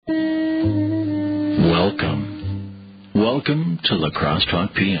Welcome to Lacrosse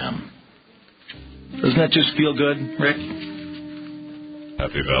Talk PM. Doesn't that just feel good, Rick?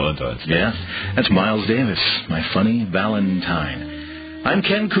 Happy Valentine's Day. Yeah, that's Miles Davis, my funny Valentine. I'm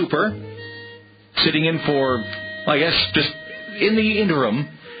Ken Cooper, sitting in for, I guess, just in the interim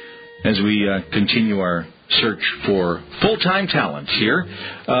as we continue our search for full-time talents here.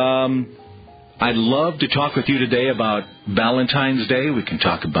 I'd love to talk with you today about Valentine's Day. We can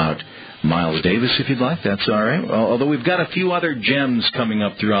talk about Miles Davis if you'd like. That's all right. Although we've got a few other gems coming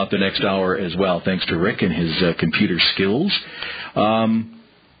up throughout the next hour as well, thanks to Rick and his computer skills.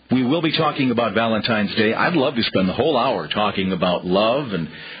 We will be talking about Valentine's Day. I'd love to spend the whole hour talking about love and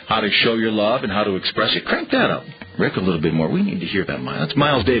how to show your love and how to express it. Crank that up, Rick, a little bit more. We need to hear that, Miles. That's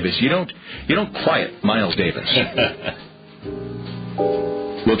Miles Davis. You don't quiet Miles Davis.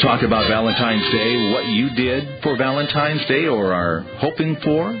 We'll talk about Valentine's Day, what you did for Valentine's Day or are hoping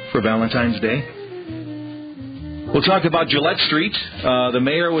for Valentine's Day. We'll talk about Gillette Street. The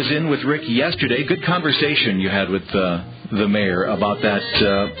mayor was in with Rick yesterday. Good conversation you had with the mayor about that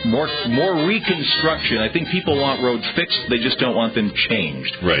more reconstruction. I think people want roads fixed. They just don't want them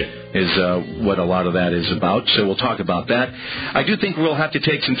changed. Right. Is what a lot of that is about. So we'll talk about that. I do think we'll have to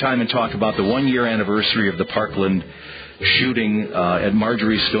take some time and talk about the 1-year anniversary of the Parkland shooting at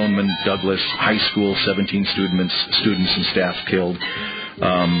Marjorie Stoneman Douglas High School, 17 students and staff killed.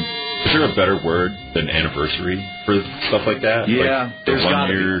 Is there a better word than anniversary for stuff like that? Yeah, like there's got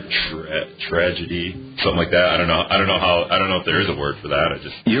to be. 1-year tragedy, something like that. I don't know if there is a word for that.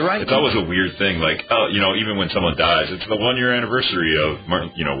 You're right. It's always a weird thing. Like, even when someone dies, it's the 1-year anniversary of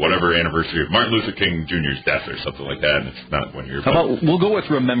Martin, whatever anniversary of Martin Luther King Jr.'s death or something like that, and it's not 1 year. How about we'll go with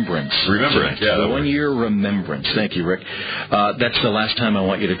remembrance? Remembrance, yeah. The 1-year remembrance. Thank you, Rick. That's the last time I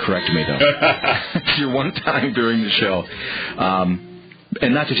want you to correct me, though. It's your one time during the show.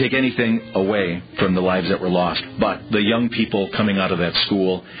 And not to take anything away from the lives that were lost, but the young people coming out of that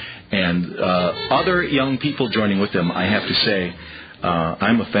school and other young people joining with them, I have to say,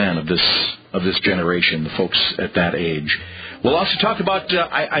 I'm a fan of this generation, the folks at that age. We'll also talk about,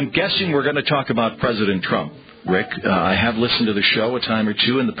 I'm guessing we're going to talk about President Trump, Rick. I have listened to the show a time or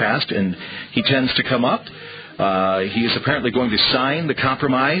two in the past, and he tends to come up. He is apparently going to sign the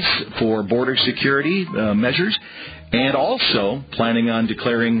compromise for border security measures, and also planning on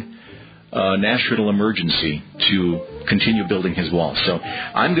declaring national emergency to continue building his wall. So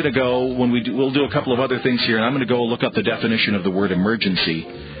I'm going to go, we'll do a couple of other things here, and I'm going to go look up the definition of the word emergency.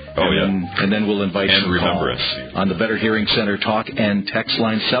 And then we'll invite and some remember calls us on the Better Hearing Center talk and text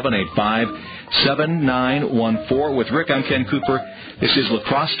line 785-7914. With Rick, I'm Ken Cooper. This is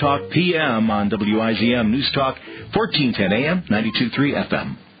Lacrosse Talk PM on WIZM News Talk, 1410 AM, 92.3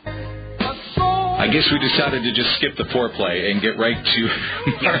 FM. I guess we decided to just skip the foreplay and get right to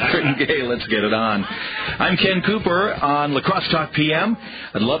Margaret and Gay. Let's get it on. I'm Ken Cooper on Lacrosse Talk PM.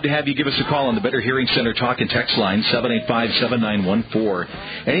 I'd love to have you give us a call on the Better Hearing Center talk and text line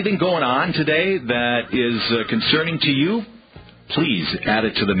 785-7914. Anything going on today that is concerning to you, please add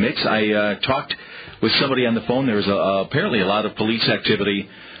it to the mix. I talked with somebody on the phone. There's apparently a lot of police activity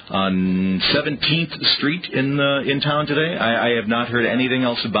on 17th Street in town today. I have not heard anything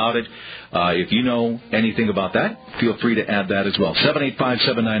else about it. If you know anything about that, feel free to add that as well.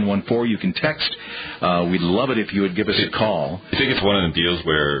 785-7914. You can text. We'd love it if you would give us a call. I think it's one of the deals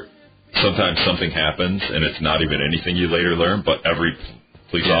where sometimes something happens and it's not even anything you later learn, but every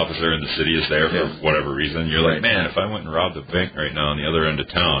police officer in the city is there for whatever reason. You're like, man, if I went and robbed a bank right now on the other end of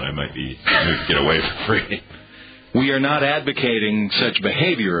town, I might get away for free. We are not advocating such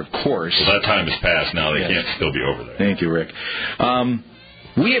behavior, of course. Well, that time has passed now. They can't still be over there. Thank you, Rick.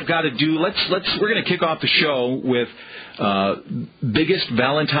 We have got to do, we're going to kick off the show with biggest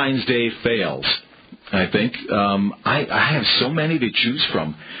Valentine's Day fails, I think. I have so many to choose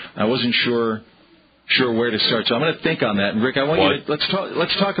from. I wasn't sure where to start, so I'm going to think on that. And Rick, I want you to,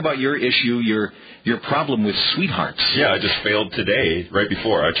 let's talk about your issue, your problem with sweethearts. Yeah, I just failed today, right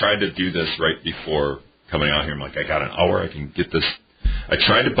before. I tried to do this right before coming out here. I'm like, I got an hour, I can get this. I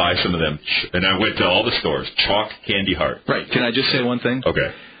tried to buy some of them, and I went to all the stores, chalk candy heart. Right. Can I just say one thing?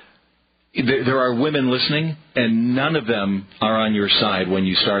 Okay. There are women listening, and none of them are on your side when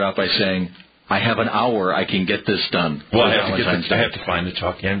you start out by saying, I have an hour, I can get this done. Well, I have to find the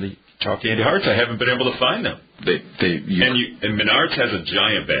chalk candy hearts. I haven't been able to find them. And Menards has a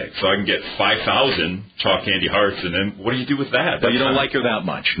giant bag, so I can get 5,000 chalk candy hearts, and then what do you do with that? But you don't like her that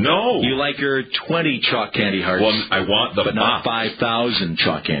much. No. You like your 20 chalk candy hearts. Well, I want the but box. Not 5,000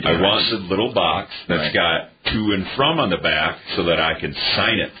 chalk candy hearts. I want the little box that's got to and from on the back so that I can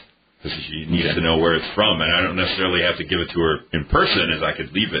sign it. Because she needs to know where it's from, and I don't necessarily have to give it to her in person, as I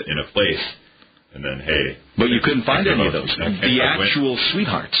could leave it in a place And then, hey. But you couldn't find any of those. The actual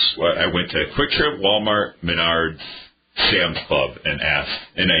sweethearts. Well, I went to Quick Trip, Walmart, Menards, Sam's Club, and asked.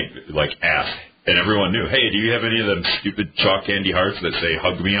 And I, asked. And everyone knew, hey, do you have any of them stupid chalk candy hearts that say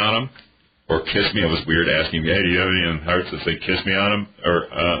hug me on them? Or kiss me? It was weird asking, hey, do you have any of them hearts that say kiss me on them? Or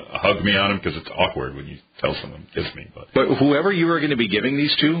hug me on them? Because it's awkward when you tell someone kiss me. But whoever you are going to be giving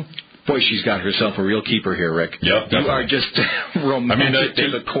these to, boy, she's got herself a real keeper here, Rick. Yep, definitely. You are just romantic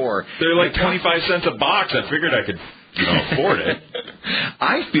to the core. They're like 25 cents a box. I figured I could, afford it.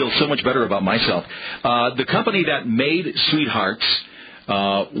 I feel so much better about myself. The company that made Sweethearts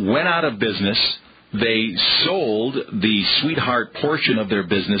went out of business. They sold the Sweetheart portion of their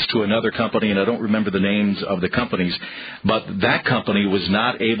business to another company, and I don't remember the names of the companies, but that company was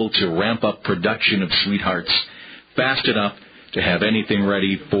not able to ramp up production of Sweethearts fast enough to have anything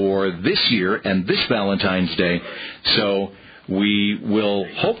ready for this year and this Valentine's Day. So we will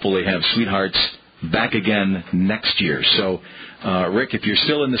hopefully have Sweethearts back again next year. So, Rick, if you're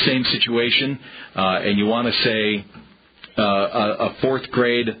still in the same situation and you want to say a fourth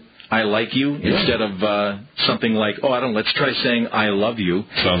grade I like you instead of something like, let's try saying I love you.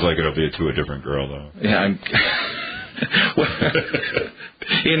 Sounds like it'll be to a different girl, though. Yeah,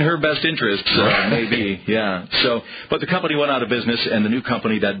 in her best interest, maybe, yeah. So, but the company went out of business, and the new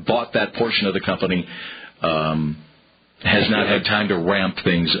company that bought that portion of the company has not had time to ramp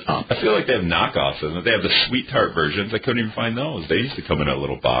things up. I feel like they have knockoffs, isn't it? They have the sweet tart versions. I couldn't even find those. They used to come in a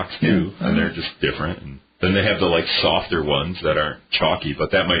little box, too, and they're just different. And then they have the softer ones that aren't chalky,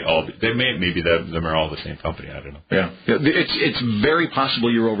 but that might all be. Maybe them are all the same company. I don't know. Yeah, it's very possible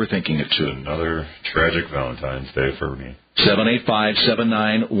you're overthinking it too. Another tragic Valentine's Day for me.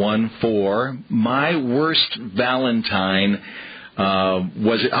 785-7914. My worst Valentine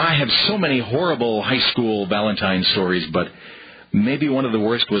I have so many horrible high school Valentine stories, but maybe one of the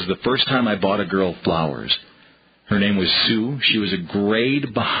worst was the first time I bought a girl flowers. Her name was Sue. She was a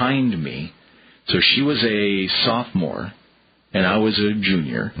grade behind me. So she was a sophomore, and I was a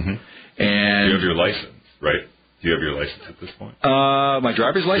junior. Mm-hmm. And you have your license, right? Do you have your license at this point? My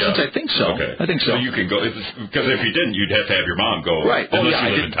driver's license? Yeah. I think so. Okay. I think so. So you can go, because if you didn't, you'd have to have your mom go. Right. Unless you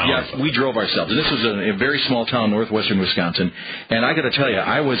live in town. Yeah, we drove ourselves. And this was a very small town, northwestern Wisconsin. And I got to tell you,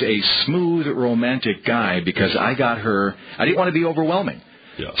 I was a smooth, romantic guy because I got her, I didn't want to be overwhelming.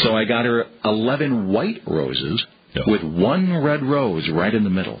 Yeah. So I got her 11 white roses with one red rose right in the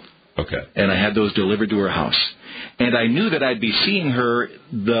middle. Okay. And I had those delivered to her house. And I knew that I'd be seeing her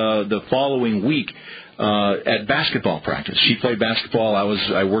the following week at basketball practice. She played basketball.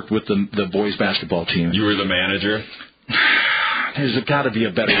 I worked with the boys' basketball team. You were the manager? There's got to be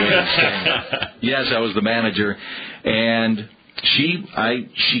a better way of saying it. Yes, I was the manager. And she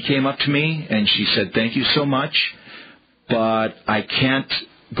came up to me and she said, "Thank you so much, but I can't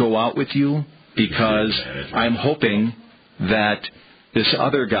go out with you because I'm hoping that this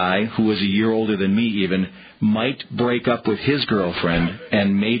other guy, who was a year older than me even, might break up with his girlfriend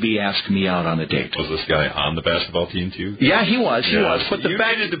and maybe ask me out on a date." Was this guy on the basketball team too? Yeah, he was. He was. But you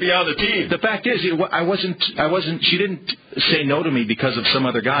needed to be on the team. The fact is, I wasn't. She didn't say no to me because of some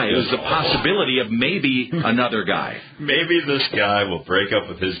other guy. It was the possibility of maybe another guy. Maybe this guy will break up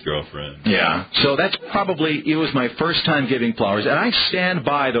with his girlfriend. Yeah. So it was my first time giving flowers, and I stand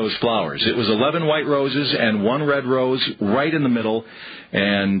by those flowers. It was 11 white roses and one red rose right in the middle,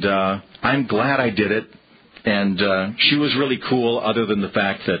 and I'm glad I did it. And she was really cool, other than the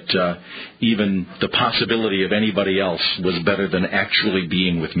fact that even the possibility of anybody else was better than actually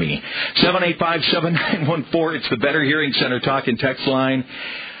being with me. 785-7914, it's the Better Hearing Center talk and text line.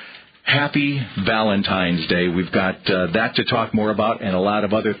 Happy Valentine's Day. We've got that to talk more about and a lot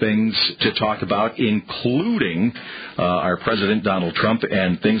of other things to talk about, including our President Donald Trump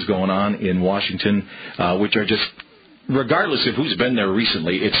and things going on in Washington, which are just... Regardless of who's been there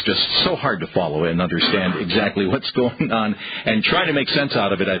recently, it's just so hard to follow and understand exactly what's going on. And trying to make sense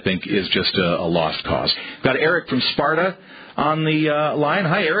out of it, I think, is just a lost cause. Got Eric from Sparta on the line.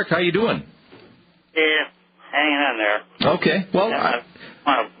 Hi, Eric. How you doing? Yeah, hanging in there. Okay. Well, I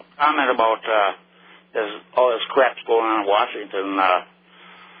want to comment about all this crap's going on in Washington. I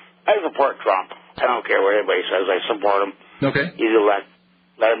support Trump. I don't care what anybody says. I support him. Okay. Either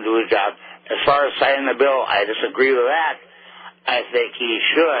let him do his job. As far as signing the bill, I disagree with that. I think he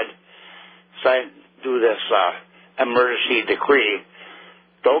should do this emergency decree.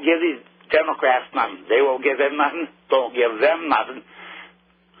 Don't give these Democrats nothing. They won't give them nothing. Don't give them nothing.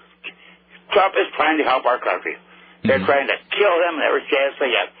 Trump is trying to help our country. They're trying to kill him every chance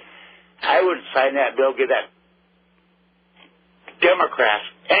they get. I would sign that bill, give that Democrats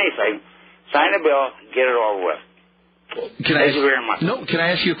anything, sign the bill, get it over with. Thank you very much. No, can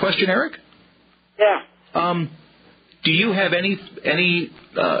I ask you a question, Eric? Yeah. Do you have any?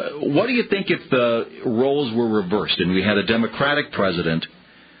 What do you think if the roles were reversed and we had a Democratic president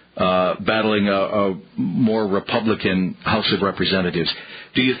battling a more Republican House of Representatives?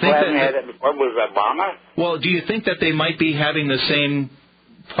 Do you think had it before was Obama? Well, do you think that they might be having the same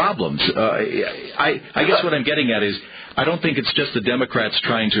problems? I guess what I'm getting at is I don't think it's just the Democrats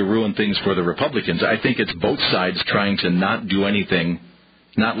trying to ruin things for the Republicans. I think it's both sides trying to not do anything,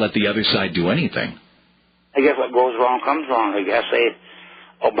 not let the other side do anything. I guess what goes wrong comes wrong. I guess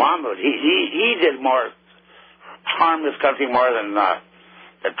Obama, he did more harm this country more than the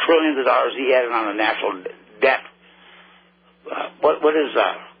trillions of dollars he added on the national debt. What is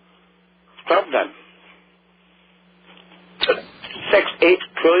Trump done? $6-8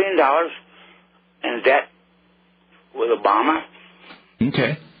 trillion in debt with Obama.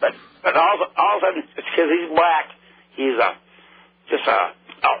 Okay. But all of a sudden, it's because he's black. He's just a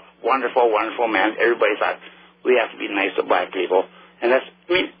wonderful, wonderful man. Everybody thought we have to be nice to black people, and I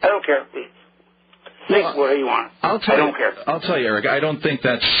don't care. Think what you want. I don't care. I'll tell you, Eric. I don't think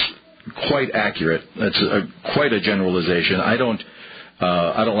that's quite accurate. That's quite a generalization. I don't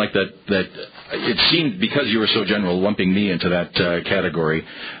like that. That it seemed because you were so general, lumping me into that category.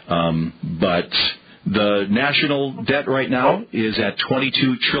 But the national debt right now is at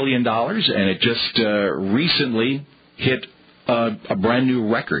 $22 trillion, and it just recently hit a brand new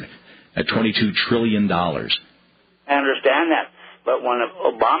record at $22 trillion. I understand that, but when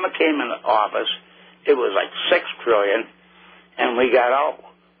Obama came into office, it was like $6 trillion, and we got out.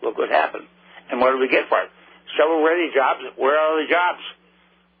 Look what happened. And what did we get for it? Shovel-ready jobs. Where are all the jobs?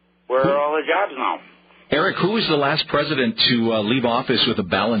 Where are all the jobs now? Eric, who was the last president to leave office with a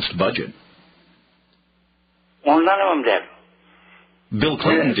balanced budget? Well, none of them did. Bill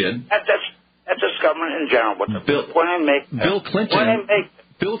Clinton did. That's just government in general. But Bill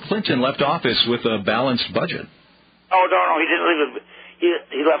Clinton left office with a balanced budget. Oh, no, he didn't leave it.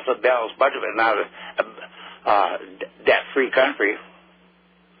 He left a balanced budget, but not a debt-free country.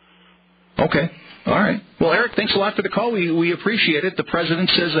 Okay. All right. Well, Eric, thanks a lot for the call. We appreciate it. The president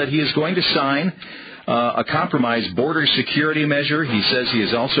says that he is going to sign a compromise border security measure. He says he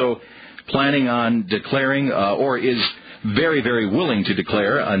is also planning on declaring or is very, very willing to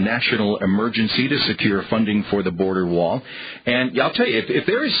declare a national emergency to secure funding for the border wall. And I'll tell you, if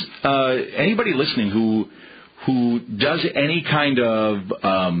there is anybody listening who does any kind of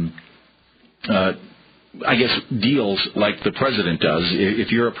I guess deals like the president does,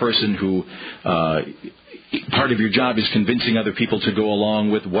 if you're a person who part of your job is convincing other people to go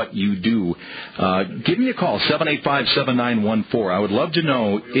along with what you do, give me a call, 785-7914. I would love to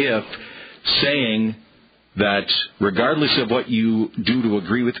know if saying that regardless of what you do to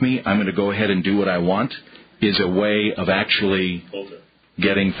agree with me, I'm going to go ahead and do what I want is a way of actually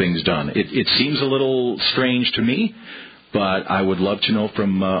getting things done. It seems a little strange to me, but I would love to know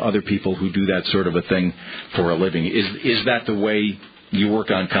from other people who do that sort of a thing for a living. Is that the way you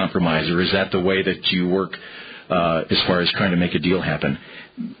work on compromise, or is that the way that you work as far as trying to make a deal happen?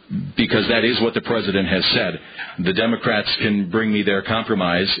 Because that is what the president has said. The Democrats can bring me their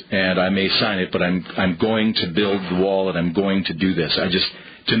compromise, and I may sign it, but I'm going to build the wall, and I'm going to do this.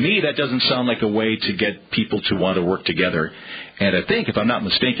 To me, that doesn't sound like a way to get people to want to work together. And I think, if I'm not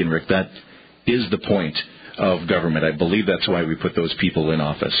mistaken, Rick, that is the point of government. I believe that's why we put those people in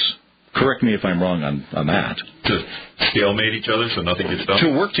office. Correct me if I'm wrong on that. To stalemate each other so nothing gets done?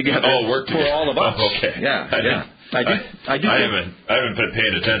 To work together. Work together. For all of us. Oh, okay. Yeah. I haven't been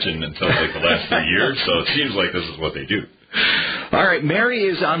paying attention until like the last 3 years, so it seems like this is what they do. All right, Mary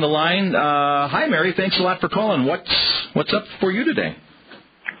is on the line. Hi, Mary. Thanks a lot for calling. What's up for you today?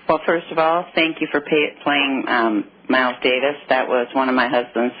 Well, first of all, thank you for playing Miles Davis. That was one of my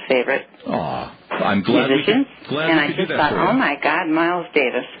husband's favorite I'm glad musicians. And I just thought, oh, my God, Miles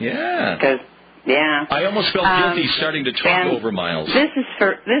Davis. Yeah. Because, yeah. I almost felt guilty starting to talk over Miles. This is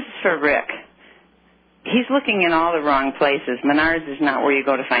for Rick. He's looking in all the wrong places. Menards is not where you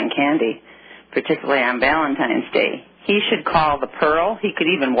go to find candy, particularly on Valentine's Day. He should call the Pearl. He could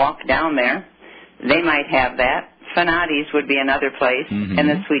even walk down there. They might have that. Fanati's would be another place, and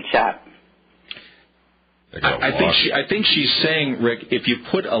the Sweet Shop. I think she's saying, Rick, if you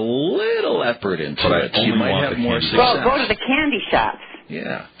put a little effort into it, you might have more success. Well, go to the candy shops.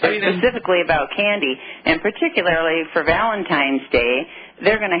 Yeah. Specifically about candy, and particularly for Valentine's Day,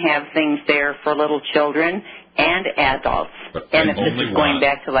 they're going to have things there for little children and adults. And if this is going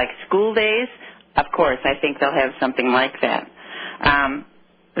back to like school days, of course, I think they'll have something like that.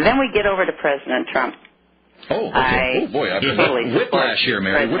 Then we get over to President Trump. Oh, okay. Oh, boy. I've totally whiplash here,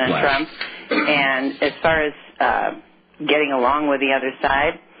 Mary. President Whiplash. Trump. And as far as getting along with the other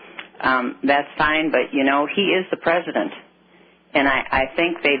side, that's fine, but, he is the president. And I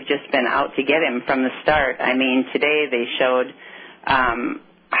think they've just been out to get him from the start. I mean, today they showed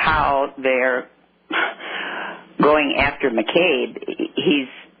how they're going after McCabe. He's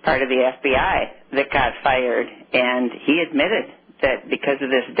part of the FBI that got fired, and he admitted that because of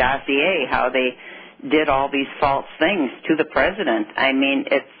this dossier, how they did all these false things to the president. I mean,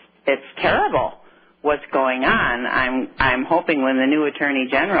 it's terrible what's going on. I'm hoping when the new Attorney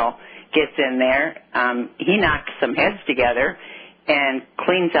General gets in there, he knocks some heads together and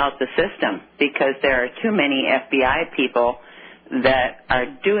cleans out the system, because there are too many FBI people that are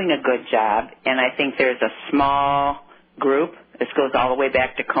doing a good job, and I think there's a small group, this goes all the way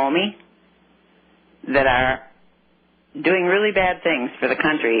back to Comey, that are doing really bad things for the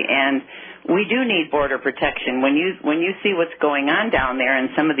country. And we do need border protection. When you see what's going on down there in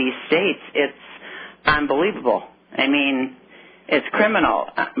some of these states, it's unbelievable. I mean, it's criminal.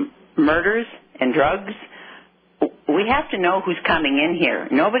 Murders and drugs. We have to know who's coming in here.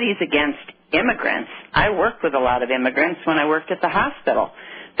 Nobody's against immigrants. I worked with a lot of immigrants when I worked at the hospital.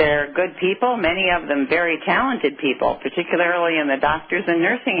 They're good people, many of them very talented people, particularly in the doctors and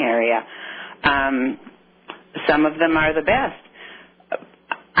nursing area. Some of them are the best.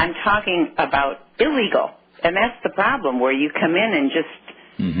 I'm talking about illegal, and that's the problem, where you come in and just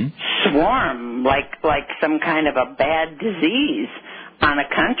swarm like some kind of a bad disease on a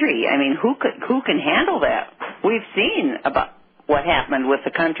country. I mean, who can handle that? We've seen about what happened with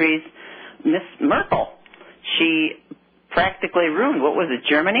the country's Miss Merkel. She practically ruined, what was it,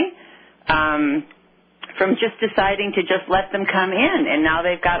 Germany? From just deciding to just let them come in, and now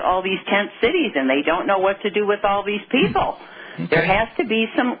they've got all these tent cities, and they don't know what to do with all these people. Okay. There has to be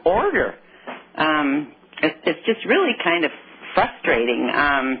some order. It's just really kind of frustrating.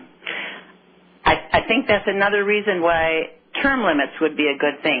 I think that's another reason why term limits would be a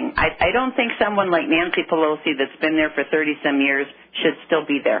good thing. I don't think someone like Nancy Pelosi that's been there for 30-some years should still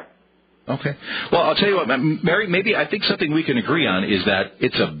be there. Okay. Well, I'll tell you what, Mary, maybe I think something we can agree on is that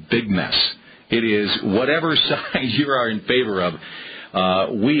it's a big mess. It is whatever side you are in favor of,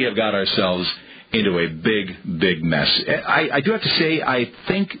 we have got ourselves into a big, big mess. I do have to say, I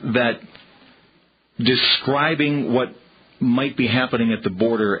think that describing what might be happening at the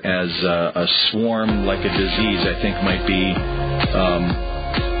border as a swarm like a disease, I think might be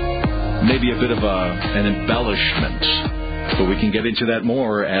maybe a bit of an embellishment. But we can get into that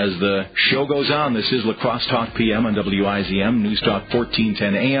more as the show goes on. This is La Crosse Talk PM on WIZM, News Talk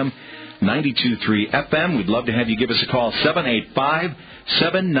 1410 AM, 92.3 FM. We'd love to have you give us a call,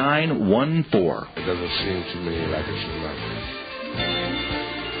 785-7914. It doesn't seem to me like it's enough.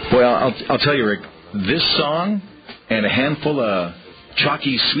 Well, I'll tell you, Rick, this song and a handful of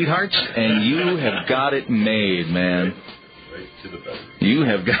chalky sweethearts, and you have got it made, man. To the bedroom.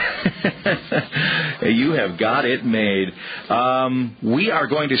 You have got it made. We are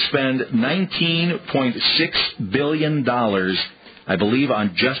going to spend $19.6 billion, I believe,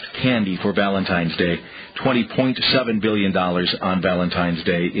 on just candy for Valentine's Day. $20.7 billion on Valentine's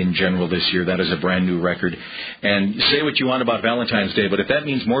Day in general this year. That is a brand new record. And say what you want about Valentine's Day, but if that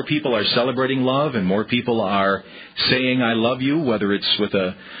means more people are celebrating love and more people are saying I love you, whether it's with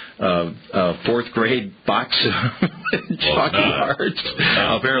a fourth grade box of chalky hearts.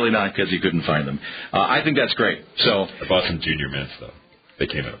 Apparently not, because you couldn't find them. I think that's great. So I bought some Junior Mints, though. They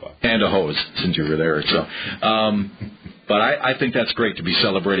came in a box. And a hose, since you were there. So, but I think that's great to be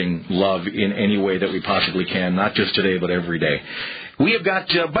celebrating love in any way that we possibly can, not just today, but every day. We have got,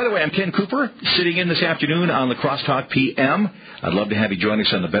 by the way, I'm Ken Cooper, sitting in this afternoon on La Crosse Talk PM. I'd love to have you join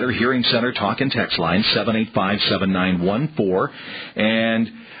us on the Better Hearing Center talk and text line, 785-7914.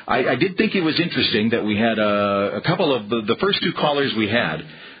 And I did think it was interesting that we had a couple of the first two callers we had.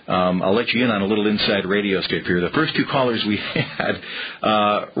 I'll let you in on a little inside radio scoop here. The first two callers we had,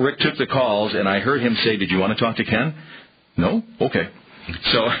 Rick took the calls, and I heard him say, "Did you want to talk to Ken?" "No?" "Okay."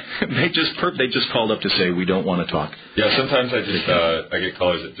 So they just called up to say we don't want to talk. Yeah, sometimes I get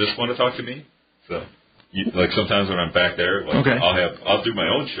callers that just want to talk to me. So like sometimes when I'm back there, okay, I'll do my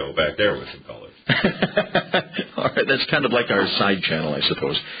own show back there with some callers. All right, that's kind of like our side channel, I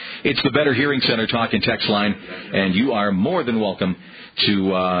suppose. It's the Better Hearing Center talk and text line, and you are more than welcome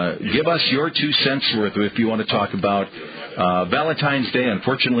to give us your 2 cents worth if you want to talk about Valentine's Day.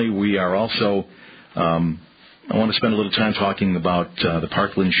 Unfortunately, we are also, I want to spend a little time talking about the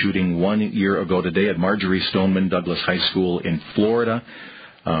Parkland shooting 1 year ago today at Marjorie Stoneman Douglas High School in Florida.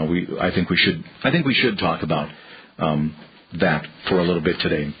 I think we should talk about that for a little bit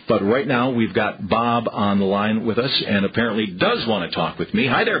today. But right now, we've got Bob on the line with us, and apparently does want to talk with me.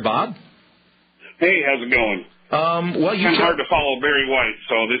 Hi there, Bob. Hey, how's it going? Well, it's hard to follow Barry White,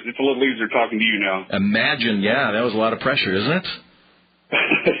 so it's a little easier talking to you now. Imagine, yeah, that was a lot of pressure, isn't it?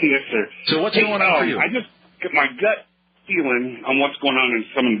 Yes, sir. So what's going on for you? I just get my gut feeling on what's going on in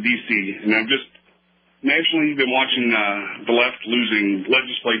some of D.C., and I've just nationally been watching the left losing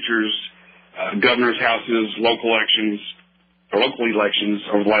legislatures, governor's houses, local elections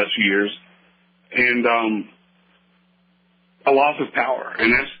over the last few years, and a loss of power,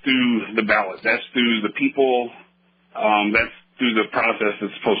 and that's through the ballot. That's through the people. That's through the process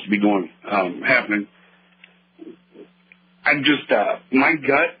that's supposed to be happening. I'm just, my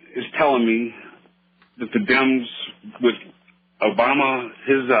gut is telling me that the Dems, with Obama,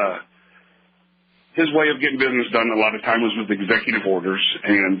 his way of getting business done a lot of time was with executive orders,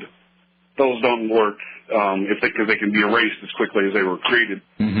 and those don't work because they can be erased as quickly as they were created.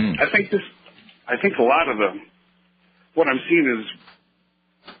 Mm-hmm. I think a lot of what I'm seeing is,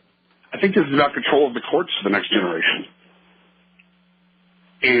 I think this is about control of the courts for the next generation,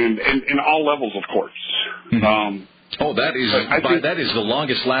 and in all levels of courts. Mm-hmm. That is the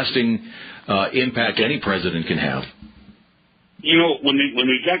longest lasting impact any president can have. You know, when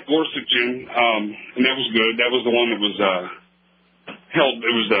we got Gorsuch in, and that was good. That was the one that was held.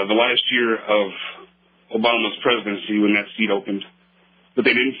 It was the last year of Obama's presidency when that seat opened, but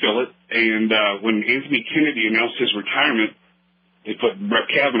they didn't fill it. And when Anthony Kennedy announced his retirement, they put Brett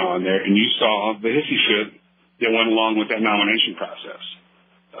Kavanaugh in there, and you saw the hissy fit that went along with that nomination process.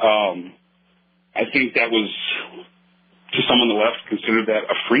 I think that was, to some on the left, considered that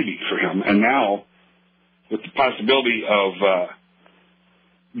a freebie for him. And now, with the possibility of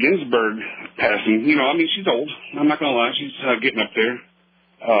Ginsburg passing, she's old. I'm not going to lie. She's getting up there.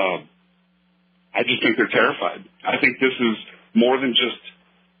 I just think they're terrified. I think this is more than just,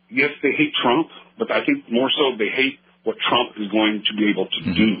 yes, they hate Trump, but I think more so they hate what Trump is going to be able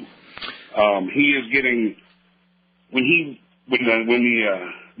to do. He is getting, when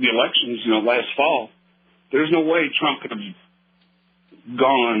the elections, last fall, there's no way Trump could have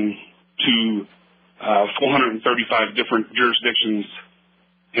gone to 435 different jurisdictions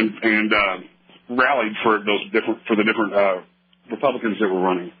and rallied for the different Republicans that were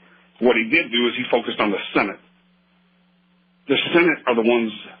running. What he did do is he focused on the Senate. The Senate are the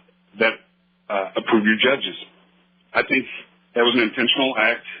ones that approve your judges. I think that was an intentional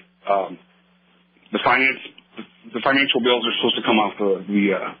act. The financial bills are supposed to come off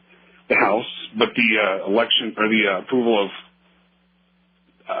the House, but the election or the approval of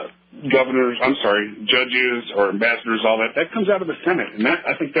judges or ambassadors, all that comes out of the Senate, and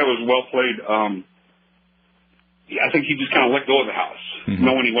I think that was well played. I think he just kind of let go of the House,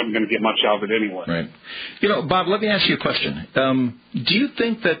 knowing he wasn't going to get much out of it anyway. Right. Bob, let me ask you a question. Do you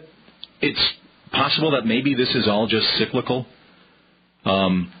think that it's possible that maybe this is all just cyclical?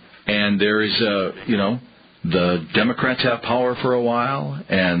 And there is, the Democrats have power for a while,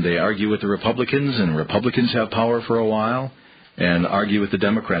 and they argue with the Republicans, and Republicans have power for a while, and argue with the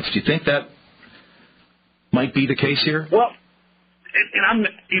Democrats. Do you think that might be the case here? Well, and I'm,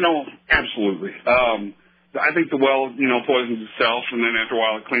 absolutely. I think the well, poisons itself, and then after a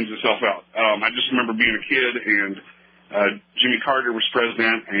while it cleans itself out. I just remember being a kid, and Jimmy Carter was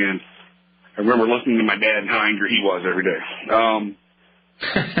president, and I remember listening to my dad and how angry he was every day.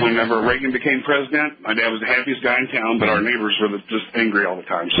 Whenever Reagan became president, my dad was the happiest guy in town, but our neighbors were just angry all the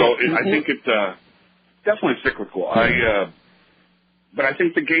time. So I think it's definitely cyclical. But I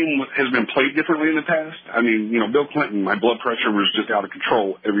think the game has been played differently in the past. I mean, Bill Clinton, my blood pressure was just out of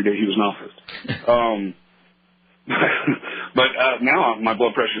control every day he was in office. But now my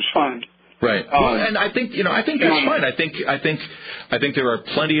blood pressure is fine. Right. And I think that's fine. I think there are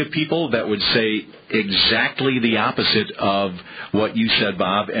plenty of people that would say exactly the opposite of what you said,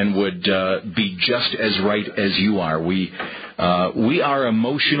 Bob, and would be just as right as you are. We are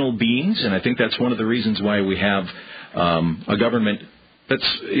emotional beings, and I think that's one of the reasons why we have a government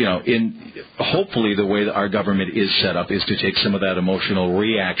that's, in hopefully the way that our government is set up is to take some of that emotional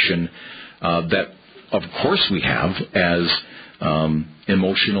reaction that, of course, we have as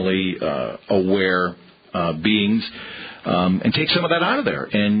emotionally aware beings, and take some of that out of there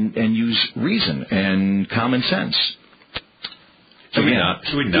and use reason and common sense. Should we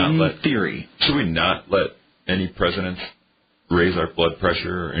not let any presidents raise our blood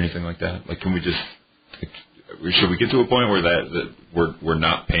pressure or anything like that? Like, can we just? Should we get to a point where that we're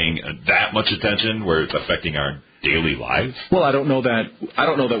not paying that much attention, where it's affecting our daily lives? Well, I don't know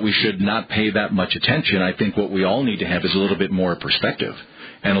that we should not pay that much attention. I think what we all need to have is a little bit more perspective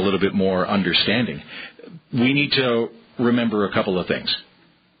and a little bit more understanding. We need to remember a couple of things.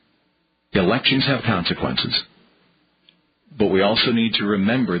 Elections have consequences. But we also need to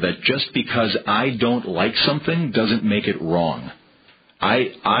remember that just because I don't like something doesn't make it wrong.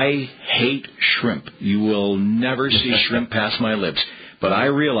 I hate shrimp. You will never see shrimp pass my lips. But I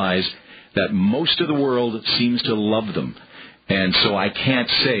realize that most of the world seems to love them. And so I can't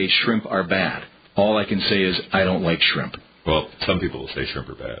say shrimp are bad. All I can say is I don't like shrimp. Well, some people will say shrimp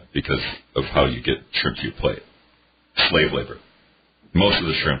are bad because of how you get shrimp to your plate. Slave labor. Most of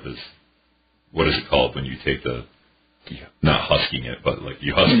the shrimp is, what is it called when you take the, not husking it, but like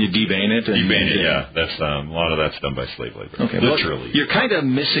you husk it. You devein it? Devein it, yeah. That's, a lot of that's done by slave labor. Okay, literally. Well, you're kind of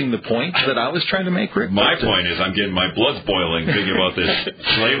missing the point that I was trying to make, Rick. My point is I'm getting my blood boiling thinking about this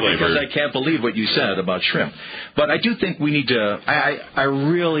slave labor. Because I can't believe what you said about shrimp. But I do think we need to, I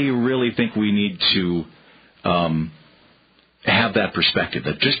really, really think we need to have that perspective,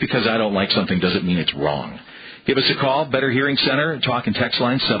 that just because I don't like something doesn't mean it's wrong. Give us a call, Better Hearing Center, talk and text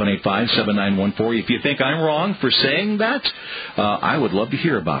line 785-7914. If you think I'm wrong for saying that, I would love to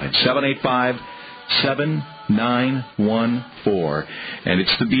hear about it. 785-7914. And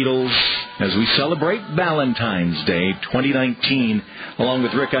it's the Beatles as we celebrate Valentine's Day 2019. Along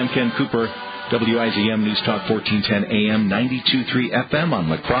with Rick, I'm Ken Cooper, WIZM News Talk 1410 AM, 92.3 FM on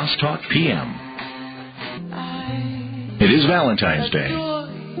La Crosse Talk PM. It is Valentine's Day.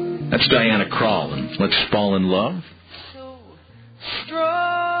 That's Diana Krall, and Let's Fall in Love.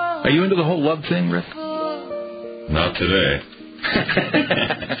 Are you into the whole love thing, Rick? Not today.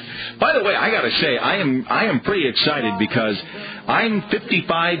 By the way, I got to say, I am pretty excited because I'm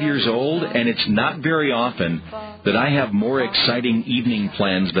 55 years old, and it's not very often that I have more exciting evening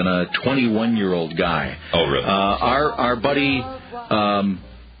plans than a 21-year-old guy. Oh, really? Our buddy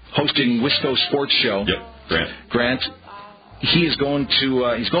hosting Wisco Sports Show, yep, Grant. He's going to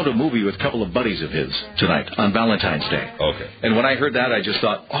a movie with a couple of buddies of his tonight on Valentine's Day. Okay. And when I heard that, I just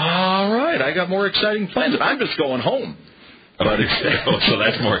thought, all right, I got more exciting plans. I'm just going home. But so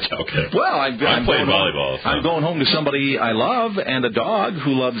that's more okay. Well, I'm playing volleyball. So. I'm going home to somebody I love and a dog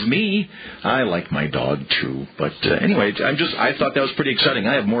who loves me. I like my dog too. But anyway, I thought that was pretty exciting.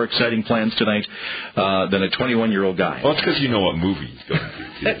 I have more exciting plans tonight than a 21-year-old guy. Well, it's because you know what movie he's going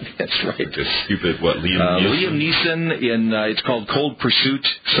to. That's right. Just stupid. What Liam Neeson in it's called Cold Pursuit,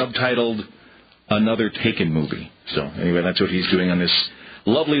 subtitled Another Taken Movie. So anyway, that's what he's doing on this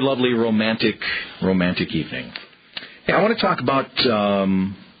lovely, lovely romantic evening. Hey, I want to talk about, I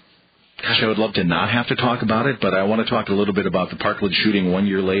would love to not have to talk about it, but I want to talk a little bit about the Parkland shooting 1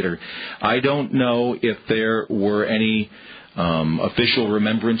 year later. I don't know if there were any official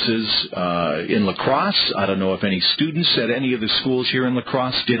remembrances in La Crosse. I don't know if any students at any of the schools here in La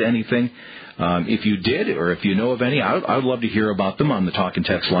Crosse did anything. If you did, or if you know of any, I would love to hear about them on the talk and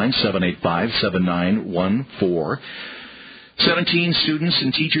text line, 785-7914. 17 students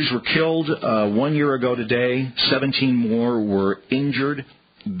and teachers were killed 1 year ago today. 17 more were injured.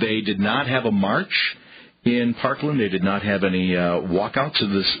 They did not have a march in Parkland. They did not have any walkouts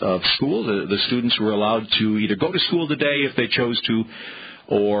of school. The students were allowed to either go to school today if they chose to,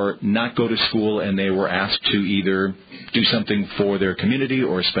 or not go to school, and they were asked to either do something for their community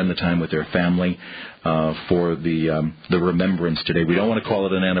or spend the time with their family for the remembrance today. We don't want to call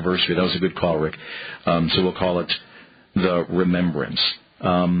it an anniversary. That was a good call, Rick. So we'll call it the remembrance.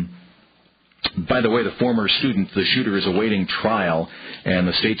 By the way, the former student, the shooter, is awaiting trial, and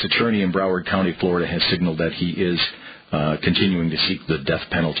the state's attorney in Broward County, Florida, has signaled that he is continuing to seek the death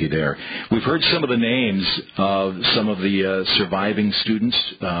penalty there. We've heard some of the names of some of the surviving students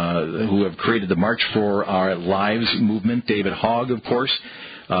who have created the March for Our Lives movement. David Hogg, of course.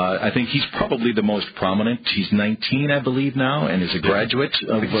 I think he's probably the most prominent. He's 19, I believe, now, and is a graduate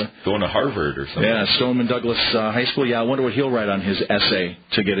of going to Harvard or something. Yeah, Stoneman Douglas High School. Yeah, I wonder what he'll write on his essay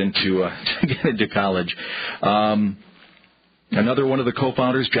to get into college. Another one of the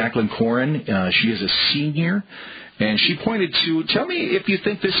co-founders, Jacqueline Corin. She is a senior, and she pointed to. Tell me if you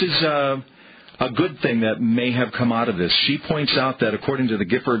think this is a good thing that may have come out of this. She points out that according to the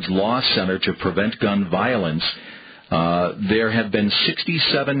Giffords Law Center to Prevent Gun Violence, there have been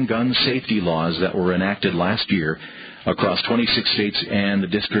 67 gun safety laws that were enacted last year across 26 states and the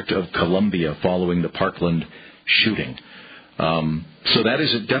District of Columbia following the Parkland shooting. So that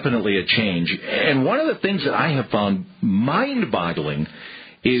is definitely a change. And one of the things that I have found mind-boggling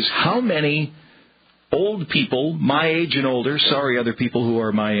is how many old people, my age and older, sorry other people who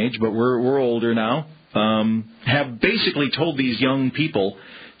are my age, but we're older now, have basically told these young people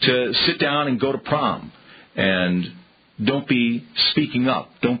to sit down and go to prom and don't be speaking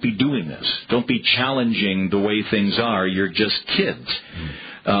up. Don't be doing this. Don't be challenging the way things are. You're just kids.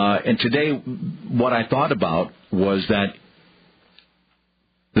 And today, what I thought about was that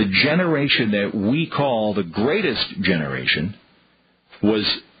the generation that we call the greatest generation was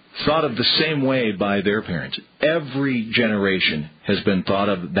thought of the same way by their parents. Every generation has been thought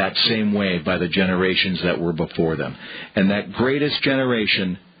of that same way by the generations that were before them. And that greatest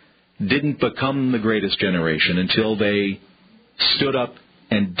generation didn't become the greatest generation until they stood up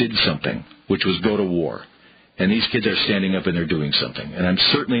and did something, which was go to war. And these kids are standing up and they're doing something. And I'm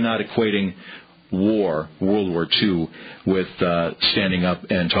certainly not equating war, World War II, with standing up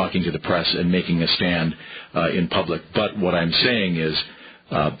and talking to the press and making a stand in public. But what I'm saying is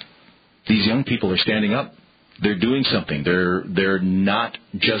these young people are standing up. They're doing something. They're not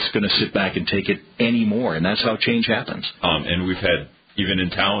just going to sit back and take it anymore. And that's how change happens. And we've had, even in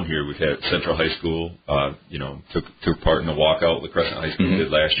town here, we've had Central High School, took part in the walkout La Crescent High School did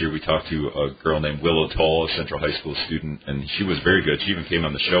last year. We talked to a girl named Willow Toll, a Central High School student, and she was very good. She even came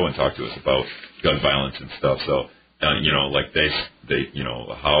on the show and talked to us about gun violence and stuff. So, like they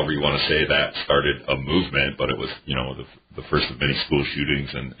however you want to say that, started a movement, but it was, the first of many school shootings,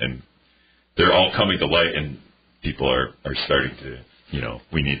 and they're all coming to light, and people are starting to,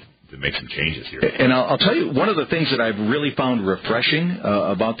 we need to make some changes here. And I'll tell you, one of the things that I've really found refreshing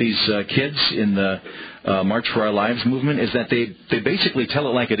about these kids in the March for Our Lives movement is that they basically tell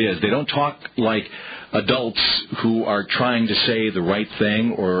it like it is. They don't talk like adults who are trying to say the right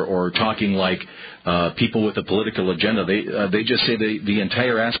thing or talking like people with a political agenda. They just say the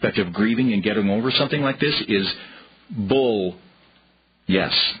entire aspect of grieving and getting over something like this is bull.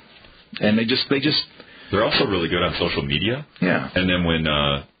 Yes. And they're also really good on social media. Yeah. And then when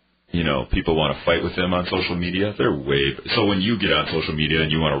people want to fight with them on social media, they're so when you get on social media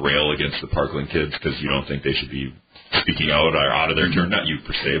and you want to rail against the Parkland kids because you don't think they should be speaking out or out of their turn, not you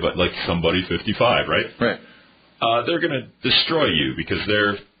per se, but like somebody 55, right? Right. They're going to destroy you because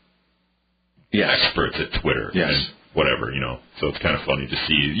they're experts at Twitter and whatever, So it's kind of funny to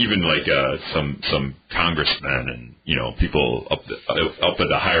see even like some congressmen and people up at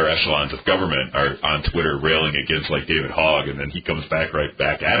the higher echelons of government are on Twitter railing against like David Hogg, and then he comes right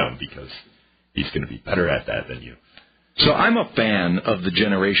back at him because he's going to be better at that than you. So I'm a fan of the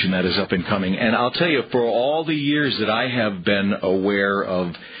generation that is up and coming, and I'll tell you, for all the years that I have been aware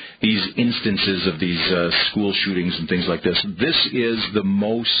of these instances of these school shootings and things like this is the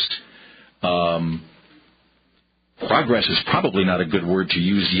most progress is probably not a good word to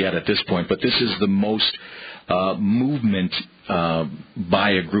use yet at this point, but this is the most movement by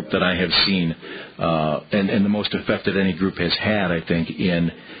a group that I have seen and the most effect that any group has had, I think,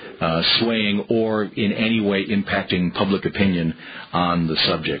 in swaying or in any way impacting public opinion on the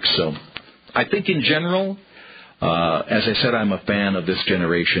subject. So I think in general, as I said, I'm a fan of this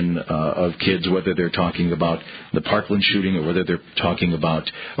generation of kids, whether they're talking about the Parkland shooting or whether they're talking about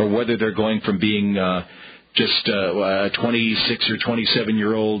or whether they're going from being just a 26 or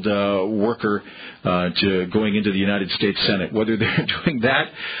 27-year-old worker to going into the United States Senate. Whether they're doing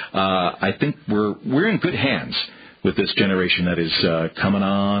that, I think we're in good hands with this generation that is coming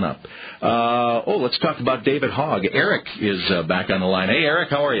on up. Let's talk about David Hogg. Eric is back on the line. Hey, Eric,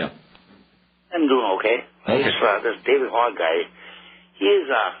 how are you? I'm doing okay. This David Hogg guy, he is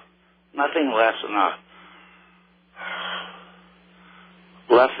nothing less than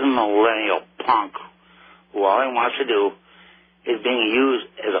a millennial punk who all he wants to do is being used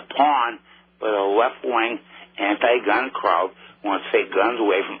as a pawn by the left-wing anti-gun crowd who wants to take guns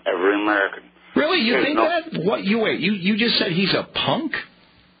away from every American. Really? You think that? What? You just said he's a punk?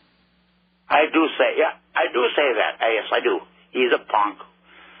 I do say that. Yes, I do. He's a punk.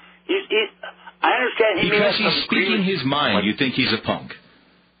 I understand he because he's speaking his mind. You think he's a punk?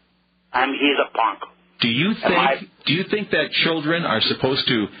 He's a punk. Do you think that children are supposed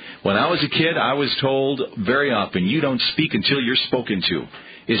to? When I was a kid, I was told very often, you don't speak until you're spoken to.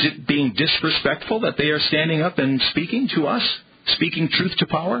 Is it being disrespectful that they are standing up and speaking to us, speaking truth to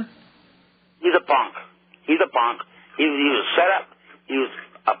power? He's a punk. He was set up. He was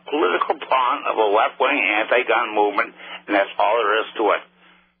a political pawn of a left-wing anti-gun movement, and that's all there is to it.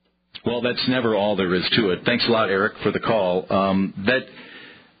 Well, that's never all there is to it. Thanks a lot, Eric, for the call.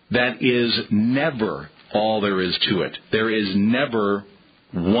 That is never all there is to it. There is never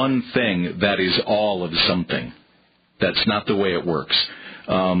one thing that is all of something. That's not the way it works.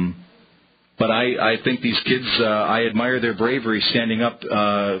 But I think these kids, I admire their bravery standing up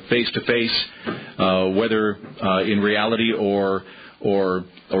face to face, whether in reality or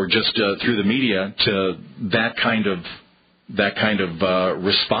just through the media, to that kind of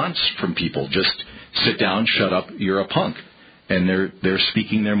response from people. Just sit down, shut up, you're a punk. And they're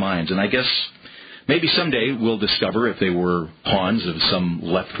speaking their minds. And I guess maybe someday we'll discover if they were pawns of some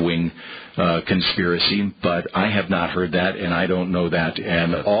left-wing conspiracy, but I have not heard that, and I don't know that.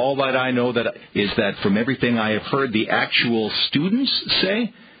 And all that I know is that from everything I have heard the actual students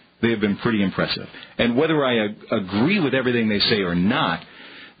say, they have been pretty impressive. And whether I agree with everything they say or not,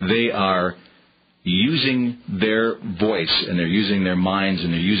 they are using their voice, and they're using their minds,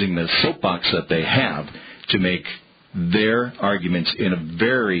 and they're using the soapbox that they have to make their arguments in a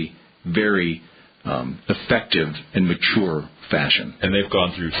very, very effective and mature fashion. And they've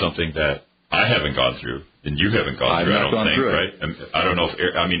gone through something that I haven't gone through, and you haven't gone through, I don't think, right? And I don't know if,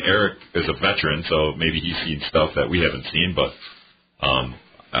 Eric is a veteran, so maybe he's seen stuff that we haven't seen, but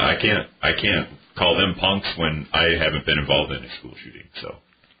I can't call them punks when I haven't been involved in a school shooting, so.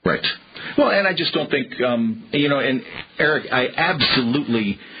 Right. Well, and I just don't think, and Eric, I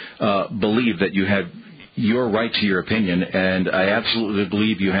absolutely believe that you have your right to your opinion, and I absolutely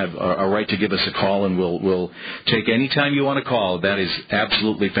believe you have a right to give us a call, and we'll take any time you want to call. That is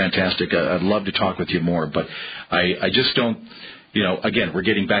absolutely fantastic. I'd love to talk with you more, but I just don't, again, we're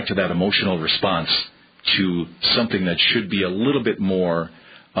getting back to that emotional response to something that should be a little bit more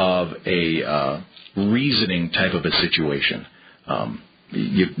of a reasoning type of a situation.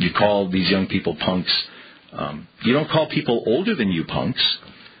 You call these young people punks. You don't call people older than you punks.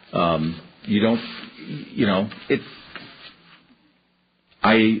 You don't,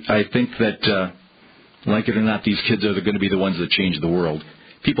 I think that, like it or not, these kids are going to be the ones that change the world.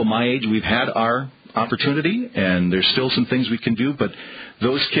 People my age, we've had our opportunity, and there's still some things we can do, but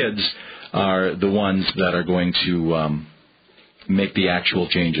those kids are the ones that are going to make the actual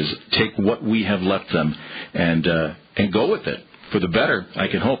changes. Take what we have left them and go with it. For the better, I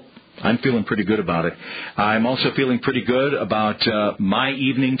can hope. I'm feeling pretty good about it. I'm also feeling pretty good about my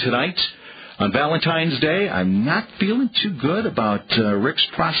evening tonight. On Valentine's Day, I'm not feeling too good about Rick's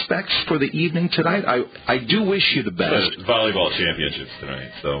prospects for the evening tonight. I do wish you the best. It's volleyball championships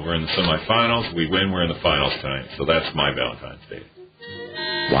tonight. So we're in the semifinals. We win. We're in the finals tonight. So that's my Valentine's Day.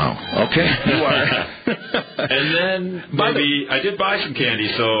 Wow. Okay. You are. And then maybe I did buy some candy,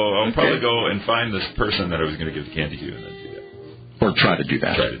 so I'll probably go and find this person that I was going to give the candy to and then do that. Or try to do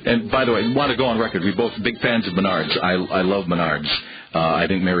that. And by the way, I want to go on record. We're both big fans of Menards. I love Menards. I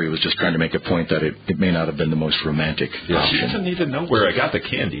think Mary was just trying to make a point that it may not have been the most romantic option. She doesn't need to know where I got the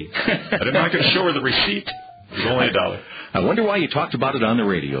candy. I'm not going to show her the receipt. It was only $1. I wonder why you talked about it on the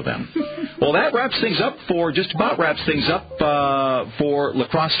radio then. Well, that wraps things up for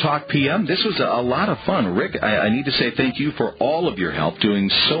Lacrosse Talk PM. This was a lot of fun. Rick, I need to say thank you for all of your help doing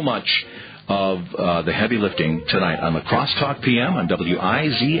so much of the heavy lifting tonight on Lacrosse Talk PM on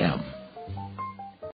WIZM.